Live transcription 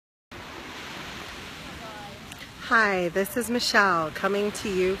Hi, this is Michelle coming to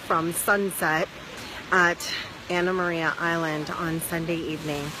you from sunset at Anna Maria Island on Sunday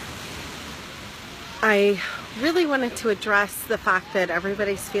evening. I really wanted to address the fact that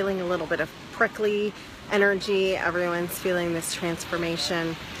everybody's feeling a little bit of prickly energy. Everyone's feeling this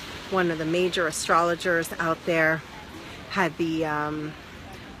transformation. One of the major astrologers out there had the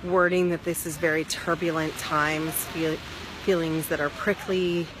wording that this is very turbulent times, feelings that are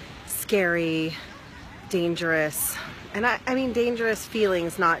prickly, scary, dangerous. And I mean dangerous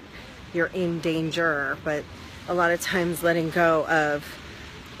feelings, not you're in danger, but a lot of times letting go of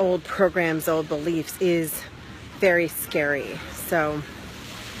old programs, old beliefs is very scary. So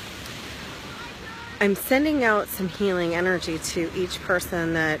I'm sending out some healing energy to each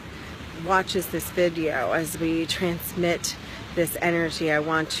person that watches this video. As we transmit this energy, I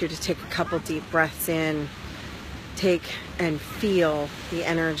want you to take a couple deep breaths in, take and feel the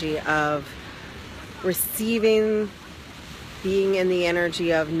energy of receiving, being in the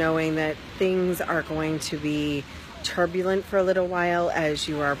energy of knowing that things are going to be turbulent for a little while as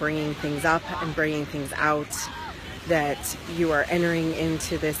you are bringing things up and bringing things out, that you are entering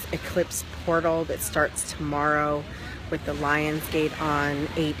into this eclipse portal that starts tomorrow with the Lion's Gate on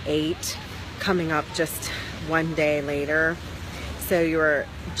 8/8 coming up just one day later. So you're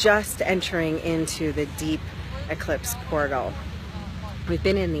just entering into the deep eclipse portal. We've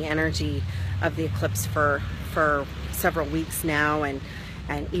been in the energy of the eclipse for several weeks now, and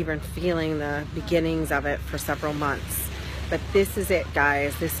even feeling the beginnings of it for several months. But this is it,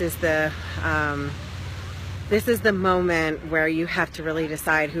 guys. This is the moment where you have to really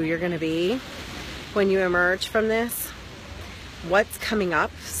decide who you're going to be when you emerge from this. What's coming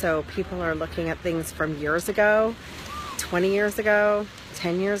up? So people are looking at things from years ago, 20 years ago,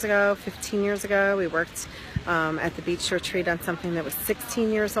 10 years ago, 15 years ago. We worked at the beach retreat on something that was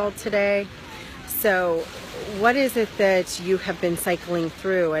 16 years old today. So what is it that you have been cycling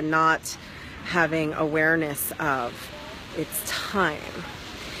through and not having awareness of? It's time.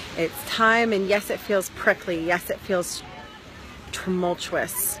 It's time, and yes, it feels prickly. Yes, it feels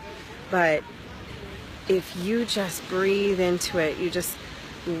tumultuous. But if you just breathe into it, you just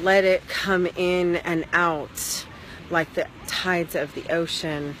let it come in and out like the tides of the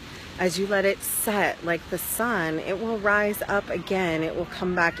ocean. As you let it set like the sun, it will rise up again. It will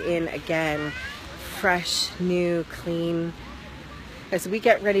come back in again. Fresh, new, clean. As we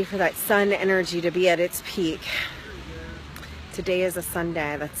get ready for that sun energy to be at its peak. Today is a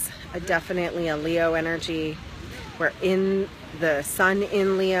Sunday. That's definitely a Leo energy. We're in the sun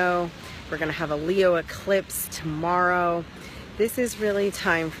in Leo. We're going to have a Leo eclipse tomorrow. This is really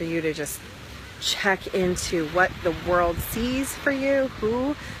time for you to just check into what the world sees for you,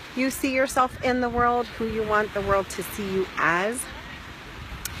 who you see yourself in the world, who you want the world to see you as.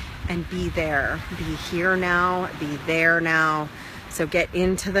 And be there. Be here now. Be there now. So get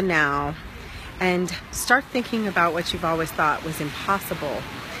into the now and start thinking about what you've always thought was impossible.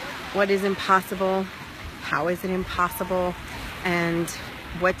 What is impossible? How is it impossible? And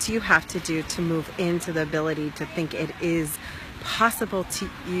what do you have to do to move into the ability to think it is possible to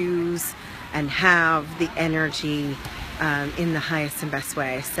use and have the energy in the highest and best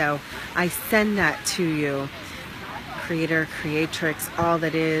way? So I send that to you. Creator, creatrix, all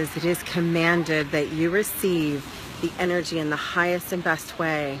that is, it is commanded that you receive the energy in the highest and best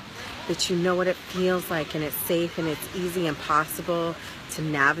way, that you know what it feels like, and it's safe and it's easy and possible to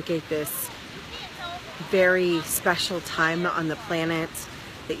navigate this very special time on the planet,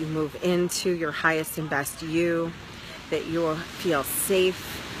 that you move into your highest and best you, that you will feel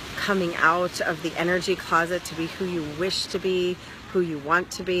safe coming out of the energy closet to be who you wish to be, who you want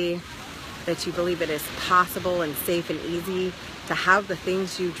to be, that you believe it is possible and safe and easy to have the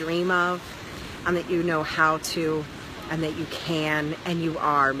things you dream of, and that you know how to, and that you can, and you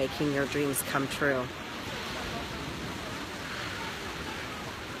are making your dreams come true.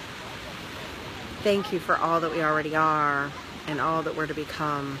 Thank you for all that we already are and all that we're to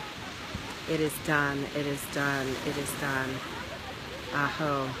become. It is done. It is done. It is done.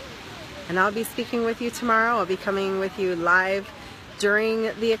 Aho. And I'll be speaking with you tomorrow. I'll be coming with you live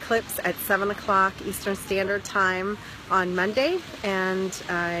during the eclipse at 7 o'clock Eastern Standard Time on Monday, and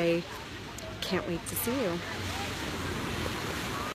I can't wait to see you.